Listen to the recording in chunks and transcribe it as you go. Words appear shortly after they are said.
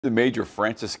The major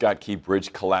Francis Scott Key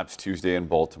Bridge collapsed Tuesday in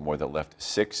Baltimore that left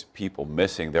 6 people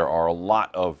missing. There are a lot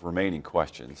of remaining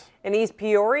questions. In East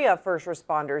Peoria, first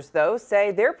responders, though, say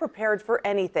they're prepared for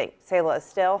anything. Sayla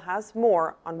Estelle has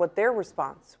more on what their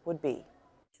response would be.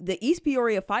 The East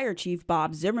Peoria Fire Chief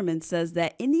Bob Zimmerman says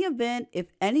that in the event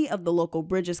if any of the local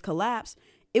bridges collapse,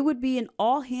 it would be an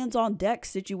all-hands-on-deck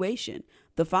situation.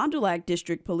 The Fond du Lac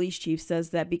District Police Chief says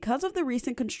that because of the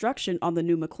recent construction on the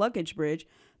new McCluggage Bridge,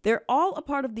 they're all a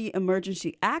part of the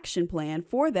emergency action plan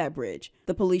for that bridge.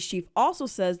 The police chief also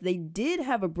says they did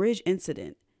have a bridge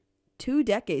incident 2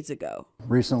 decades ago.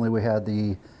 Recently we had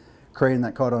the crane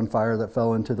that caught on fire that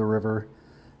fell into the river,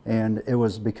 and it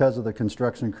was because of the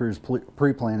construction crews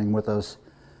pre-planning with us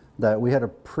that we had a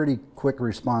pretty quick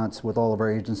response with all of our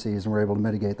agencies and were able to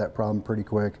mitigate that problem pretty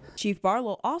quick. Chief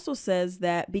Barlow also says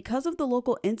that because of the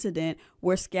local incident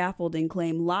where scaffolding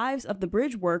claimed lives of the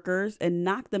bridge workers and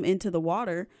knocked them into the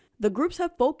water, the groups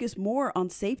have focused more on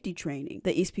safety training.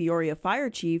 The East Peoria Fire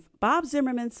Chief, Bob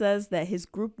Zimmerman, says that his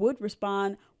group would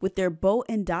respond with their boat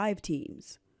and dive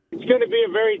teams. It's going to be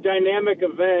a very dynamic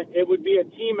event. It would be a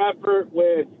team effort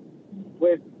with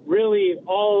really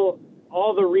all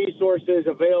the resources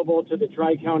available to the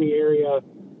Tri-County area.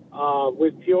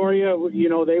 With Peoria,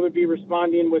 they would be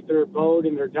responding with their boat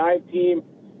and their dive team.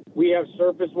 We have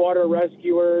surface water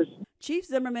rescuers. Chief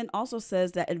Zimmerman also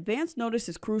says that advance notice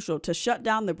is crucial to shut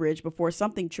down the bridge before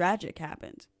something tragic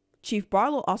happens. Chief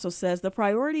Barlow also says the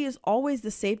priority is always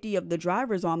the safety of the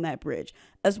drivers on that bridge,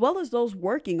 as well as those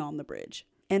working on the bridge.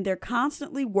 And they're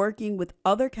constantly working with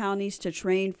other counties to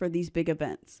train for these big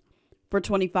events. For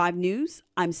 25 News,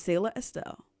 I'm Sayla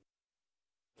Estelle.